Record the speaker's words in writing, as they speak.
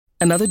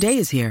Another day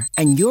is here,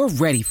 and you're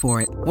ready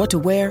for it. What to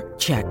wear?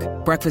 Check.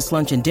 Breakfast,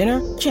 lunch, and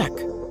dinner? Check.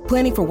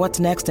 Planning for what's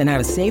next and how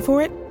to save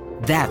for it?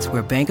 That's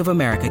where Bank of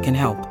America can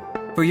help.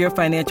 For your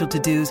financial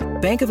to-dos,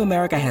 Bank of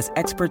America has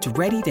experts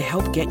ready to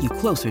help get you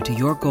closer to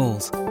your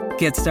goals.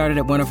 Get started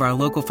at one of our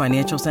local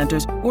financial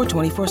centers or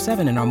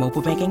 24/7 in our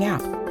mobile banking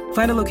app.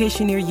 Find a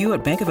location near you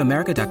at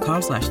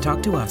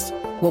bankofamerica.com/talktous.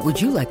 What would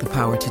you like the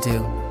power to do?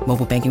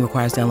 Mobile banking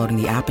requires downloading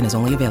the app and is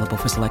only available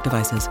for select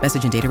devices.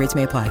 Message and data rates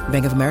may apply.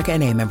 Bank of America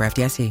N.A., member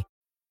FDIC.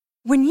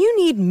 When you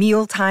need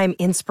mealtime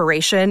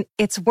inspiration,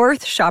 it's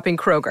worth shopping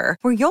Kroger,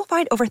 where you'll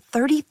find over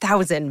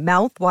 30,000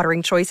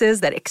 mouth-watering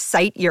choices that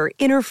excite your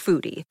inner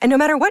foodie. And no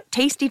matter what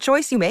tasty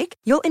choice you make,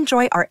 you'll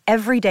enjoy our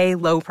everyday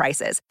low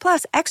prices,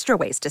 plus extra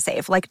ways to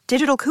save, like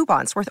digital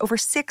coupons worth over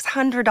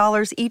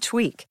 $600 each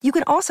week. You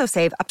can also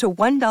save up to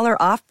 $1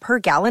 off per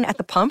gallon at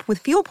the pump with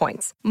fuel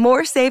points.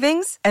 More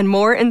savings and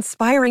more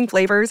inspiring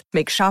flavors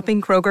make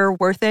shopping Kroger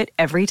worth it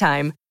every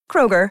time.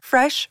 Kroger,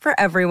 fresh for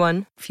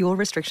everyone. Fuel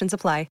restrictions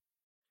apply.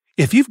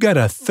 If you've got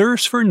a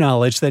thirst for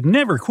knowledge that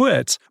never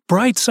quits,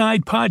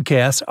 Brightside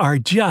Podcasts are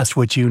just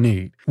what you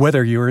need.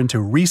 Whether you're into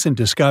recent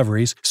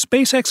discoveries,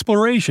 space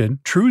exploration,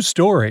 true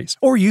stories,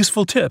 or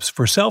useful tips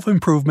for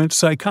self-improvement,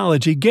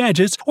 psychology,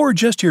 gadgets, or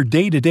just your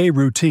day-to-day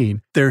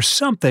routine, there's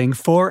something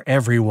for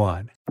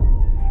everyone.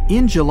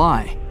 In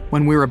July,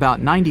 when we're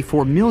about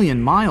 94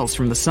 million miles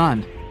from the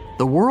sun,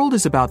 the world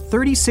is about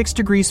 36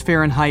 degrees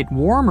Fahrenheit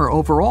warmer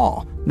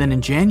overall than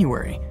in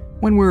January,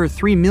 when we're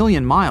 3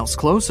 million miles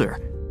closer.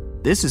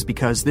 This is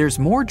because there's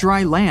more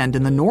dry land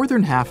in the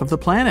northern half of the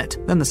planet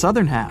than the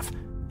southern half,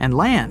 and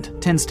land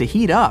tends to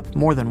heat up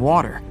more than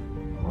water.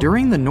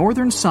 During the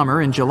northern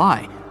summer in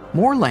July,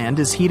 more land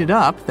is heated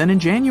up than in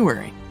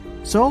January.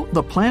 So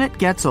the planet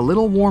gets a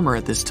little warmer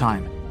at this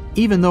time,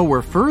 even though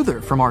we're further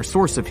from our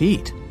source of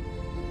heat.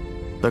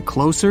 The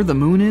closer the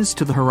moon is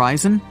to the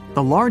horizon,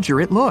 the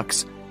larger it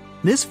looks.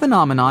 This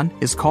phenomenon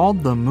is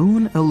called the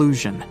moon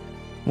illusion.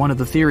 One of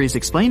the theories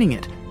explaining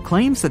it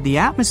claims that the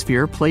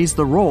atmosphere plays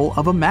the role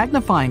of a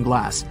magnifying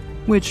glass,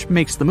 which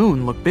makes the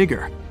moon look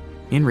bigger.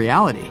 In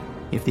reality,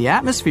 if the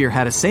atmosphere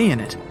had a say in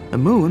it, the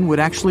moon would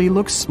actually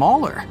look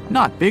smaller,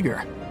 not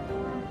bigger.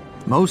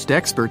 Most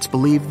experts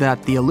believe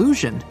that the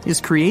illusion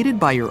is created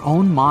by your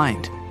own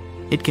mind.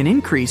 It can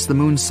increase the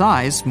moon's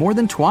size more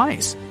than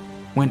twice.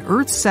 When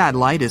Earth's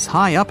satellite is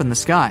high up in the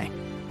sky,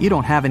 you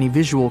don't have any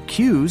visual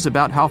cues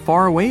about how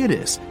far away it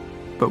is.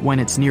 But when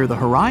it's near the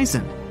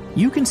horizon,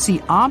 you can see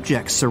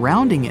objects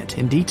surrounding it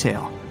in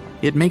detail.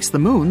 It makes the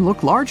moon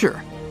look larger.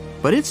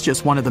 But it's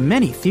just one of the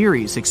many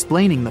theories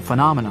explaining the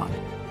phenomenon.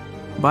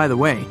 By the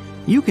way,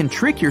 you can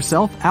trick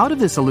yourself out of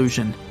this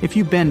illusion if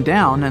you bend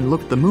down and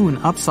look the moon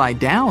upside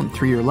down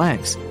through your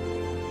legs.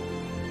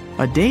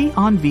 A day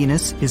on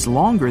Venus is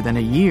longer than a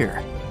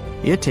year.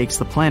 It takes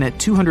the planet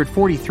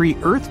 243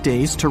 Earth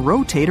days to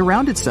rotate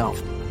around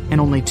itself, and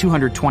only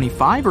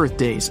 225 Earth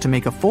days to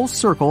make a full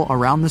circle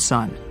around the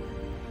Sun.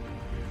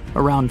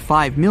 Around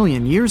 5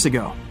 million years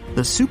ago,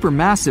 the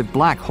supermassive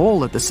black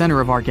hole at the center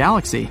of our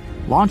galaxy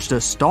launched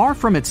a star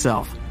from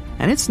itself,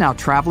 and it's now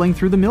traveling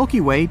through the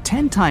Milky Way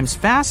 10 times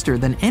faster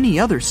than any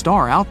other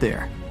star out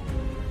there.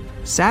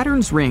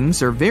 Saturn's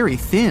rings are very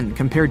thin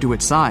compared to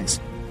its size.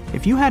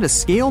 If you had a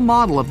scale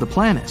model of the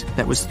planet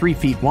that was 3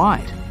 feet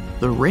wide,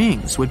 the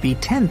rings would be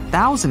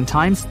 10,000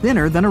 times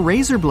thinner than a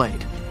razor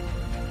blade.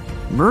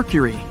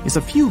 Mercury is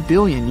a few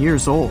billion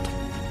years old.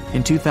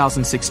 In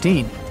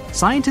 2016,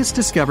 scientists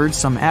discovered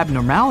some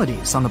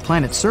abnormalities on the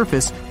planet's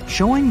surface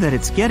showing that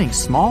it's getting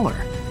smaller.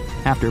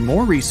 After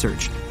more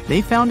research,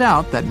 they found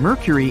out that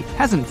Mercury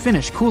hasn't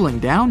finished cooling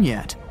down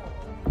yet.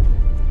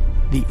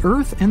 The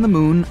Earth and the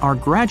Moon are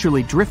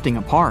gradually drifting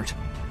apart,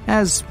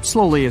 as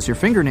slowly as your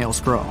fingernails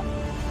grow.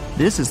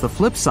 This is the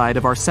flip side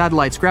of our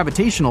satellite's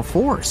gravitational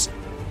force.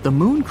 The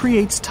Moon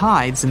creates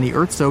tides in the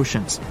Earth's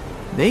oceans.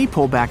 They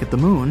pull back at the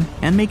Moon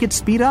and make it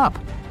speed up.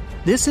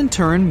 This in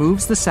turn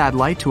moves the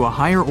satellite to a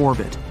higher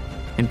orbit.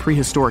 In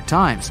prehistoric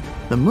times,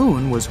 the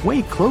Moon was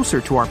way closer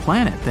to our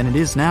planet than it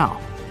is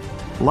now.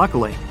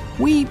 Luckily,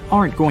 we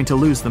aren't going to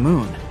lose the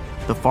Moon.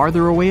 The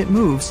farther away it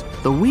moves,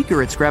 the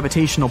weaker its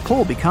gravitational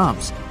pull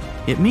becomes.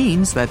 It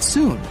means that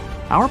soon,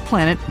 our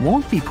planet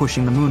won't be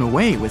pushing the Moon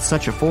away with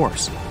such a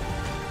force.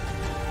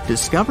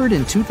 Discovered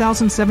in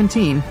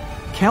 2017,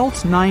 Kelt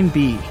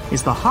 9b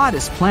is the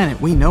hottest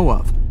planet we know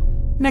of.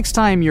 Next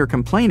time you're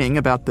complaining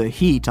about the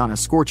heat on a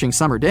scorching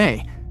summer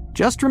day,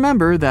 just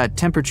remember that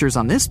temperatures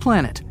on this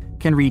planet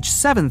can reach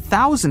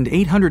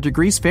 7,800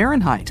 degrees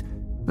Fahrenheit.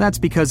 That's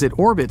because it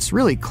orbits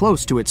really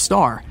close to its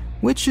star,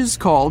 which is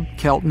called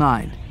Kelt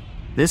 9.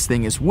 This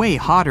thing is way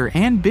hotter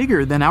and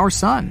bigger than our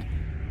sun.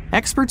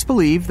 Experts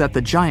believe that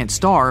the giant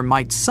star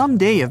might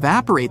someday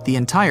evaporate the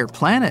entire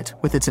planet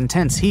with its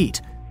intense heat.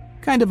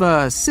 Kind of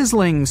a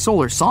sizzling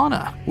solar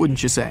sauna,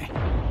 wouldn't you say?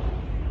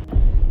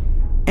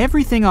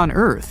 Everything on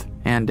Earth,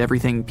 and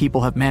everything people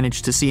have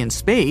managed to see in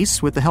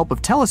space with the help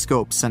of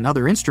telescopes and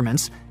other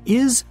instruments,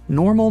 is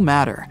normal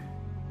matter.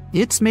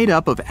 It's made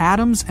up of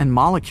atoms and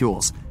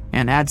molecules,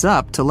 and adds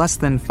up to less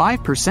than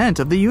 5%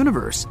 of the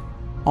universe.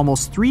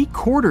 almost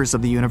 3/4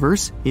 of the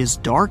universe is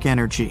dark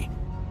energy.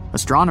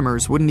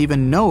 Astronomers wouldn't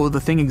even know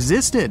the thing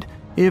existed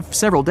if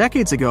several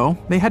decades ago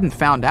they hadn't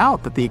found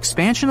out that the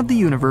expansion of the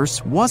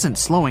universe wasn't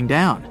slowing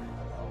down.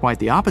 Quite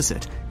the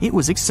opposite, it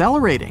was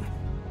accelerating.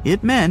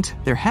 It meant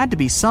there had to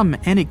be some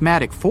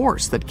enigmatic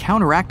force that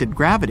counteracted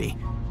gravity.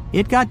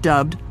 It got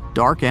dubbed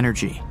dark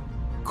energy.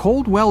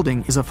 Cold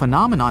welding is a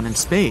phenomenon in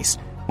space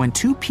when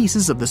two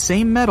pieces of the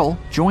same metal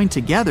join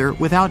together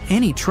without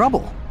any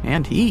trouble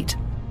and heat.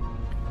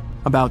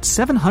 About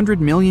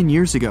 700 million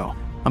years ago,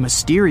 a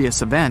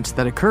mysterious event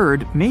that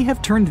occurred may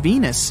have turned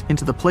Venus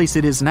into the place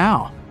it is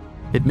now.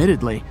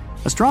 Admittedly,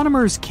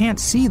 astronomers can't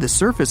see the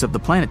surface of the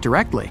planet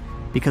directly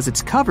because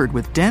it's covered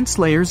with dense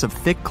layers of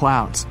thick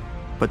clouds.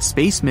 But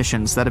space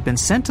missions that have been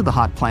sent to the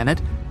hot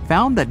planet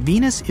found that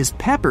Venus is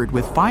peppered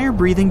with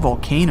fire-breathing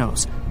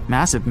volcanoes,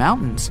 massive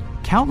mountains,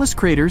 countless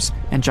craters,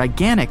 and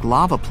gigantic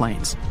lava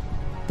plains.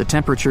 The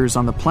temperatures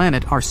on the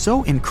planet are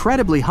so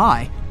incredibly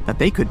high that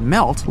they could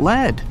melt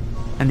lead,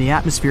 and the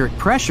atmospheric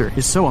pressure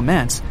is so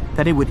immense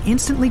that it would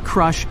instantly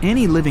crush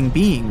any living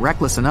being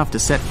reckless enough to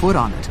set foot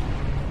on it.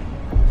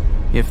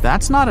 If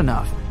that's not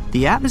enough,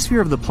 the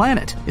atmosphere of the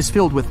planet is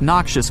filled with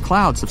noxious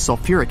clouds of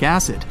sulfuric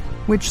acid,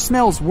 which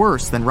smells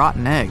worse than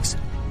rotten eggs.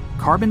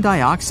 Carbon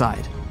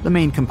dioxide, the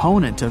main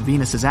component of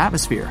Venus's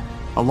atmosphere,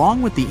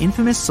 along with the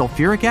infamous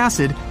sulfuric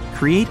acid,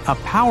 create a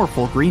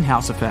powerful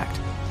greenhouse effect.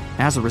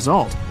 As a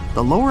result,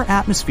 the lower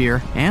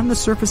atmosphere and the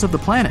surface of the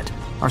planet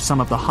are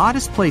some of the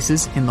hottest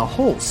places in the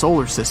whole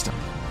solar system.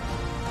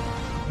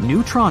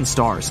 Neutron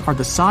stars are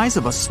the size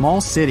of a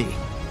small city,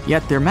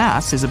 yet their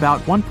mass is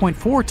about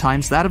 1.4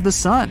 times that of the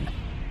Sun.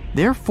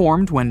 They're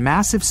formed when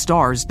massive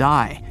stars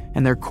die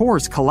and their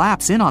cores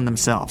collapse in on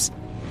themselves.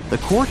 The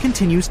core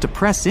continues to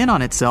press in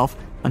on itself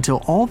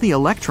until all the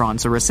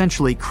electrons are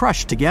essentially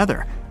crushed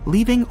together,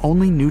 leaving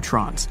only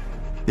neutrons.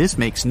 This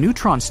makes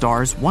neutron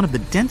stars one of the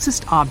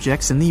densest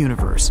objects in the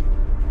universe.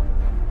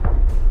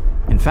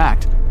 In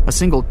fact, a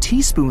single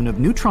teaspoon of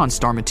neutron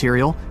star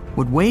material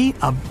would weigh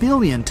 1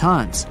 billion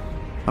tons.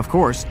 Of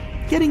course,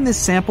 getting this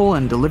sample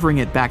and delivering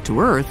it back to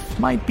Earth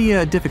might be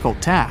a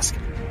difficult task,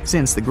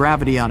 since the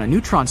gravity on a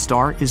neutron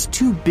star is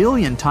 2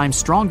 billion times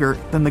stronger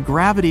than the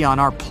gravity on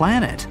our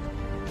planet.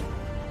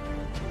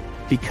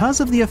 Because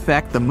of the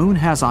effect the moon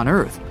has on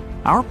Earth,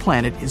 our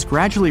planet is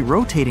gradually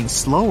rotating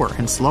slower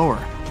and slower,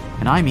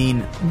 and I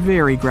mean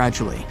very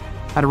gradually,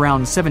 at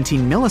around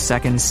 17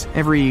 milliseconds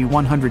every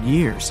 100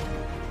 years.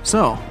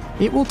 So,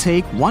 it will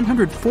take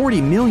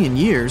 140 million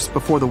years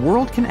before the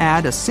world can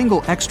add a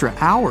single extra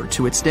hour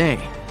to its day.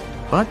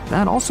 But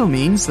that also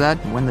means that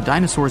when the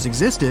dinosaurs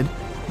existed,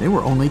 there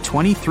were only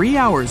 23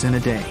 hours in a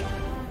day.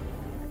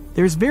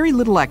 There's very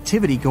little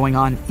activity going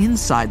on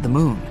inside the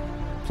moon.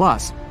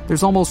 Plus,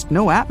 there's almost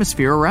no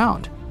atmosphere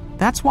around.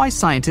 That's why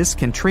scientists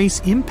can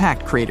trace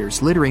impact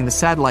craters littering the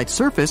satellite's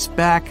surface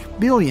back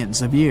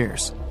billions of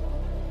years.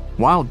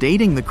 While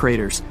dating the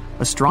craters,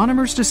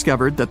 astronomers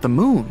discovered that the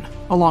moon,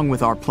 along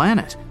with our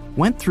planet,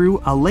 went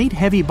through a late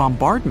heavy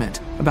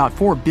bombardment about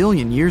 4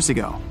 billion years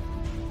ago.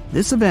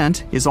 This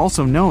event is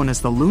also known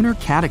as the lunar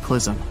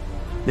cataclysm.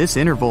 This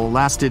interval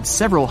lasted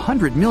several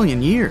 100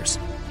 million years.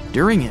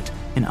 During it,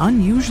 an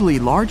unusually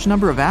large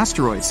number of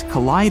asteroids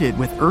collided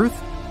with Earth,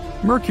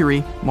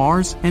 Mercury,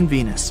 Mars, and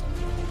Venus.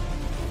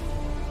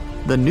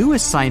 The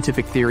newest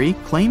scientific theory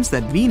claims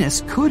that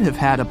Venus could have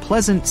had a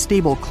pleasant,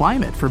 stable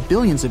climate for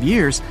billions of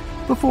years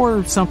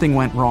before something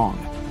went wrong.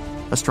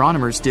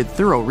 Astronomers did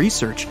thorough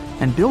research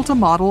and built a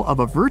model of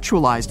a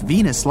virtualized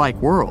Venus-like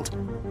world.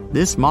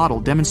 This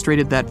model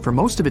demonstrated that for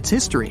most of its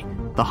history,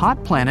 the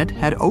hot planet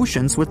had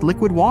oceans with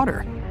liquid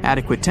water,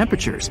 adequate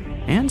temperatures,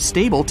 and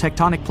stable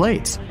tectonic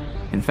plates.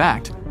 In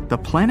fact, the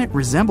planet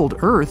resembled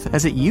Earth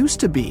as it used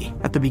to be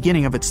at the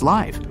beginning of its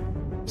life.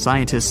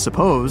 Scientists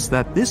suppose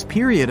that this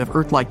period of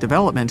Earth-like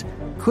development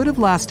could have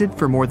lasted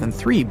for more than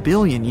 3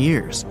 billion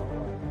years.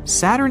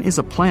 Saturn is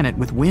a planet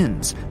with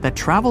winds that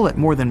travel at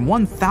more than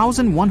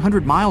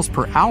 1,100 miles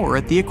per hour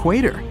at the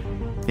equator.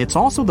 It's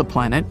also the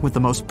planet with the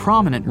most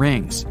prominent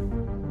rings.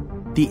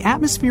 The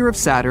atmosphere of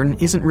Saturn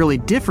isn't really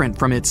different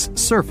from its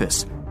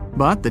surface,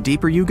 but the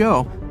deeper you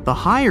go, the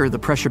higher the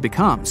pressure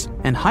becomes,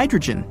 and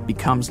hydrogen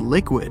becomes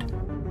liquid.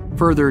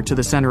 Further to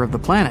the center of the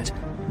planet,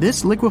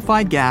 this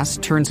liquefied gas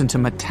turns into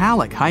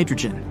metallic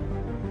hydrogen.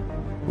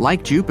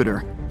 Like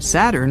Jupiter,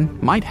 Saturn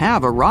might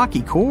have a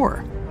rocky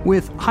core,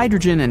 with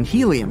hydrogen and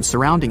helium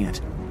surrounding it.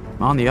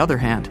 On the other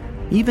hand,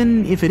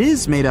 even if it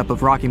is made up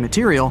of rocky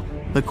material,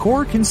 the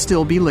core can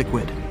still be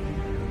liquid.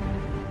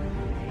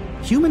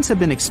 Humans have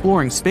been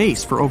exploring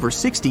space for over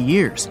 60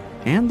 years,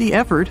 and the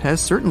effort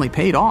has certainly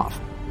paid off.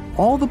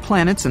 All the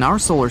planets in our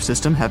solar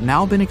system have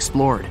now been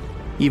explored,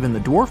 even the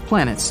dwarf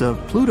planets of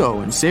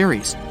Pluto and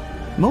Ceres.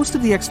 Most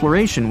of the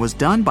exploration was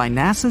done by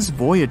NASA's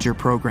Voyager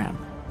program,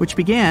 which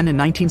began in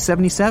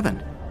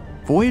 1977.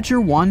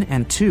 Voyager 1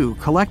 and 2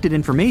 collected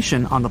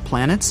information on the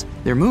planets,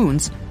 their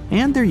moons,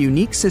 and their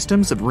unique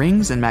systems of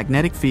rings and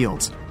magnetic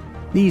fields.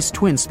 These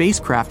twin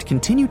spacecraft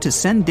continue to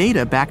send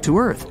data back to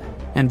Earth,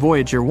 and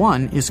Voyager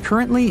 1 is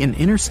currently in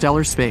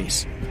interstellar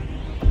space.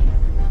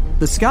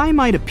 The sky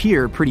might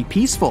appear pretty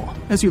peaceful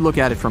as you look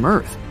at it from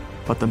Earth,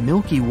 but the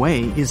Milky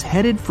Way is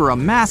headed for a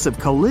massive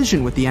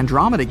collision with the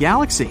Andromeda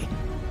Galaxy.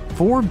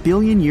 4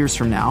 billion years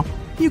from now,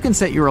 you can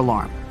set your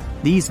alarm.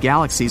 These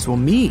galaxies will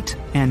meet,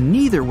 and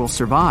neither will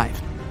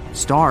survive.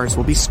 Stars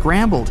will be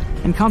scrambled,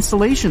 and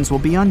constellations will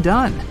be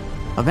undone.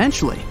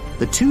 Eventually,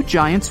 the two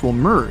giants will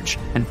merge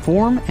and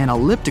form an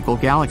elliptical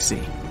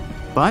galaxy.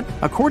 But,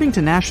 according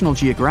to National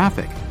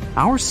Geographic,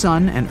 our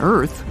Sun and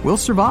Earth will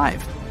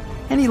survive.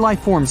 Any life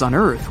forms on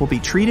Earth will be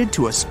treated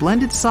to a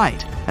splendid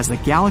sight as the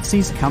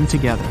galaxies come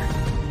together.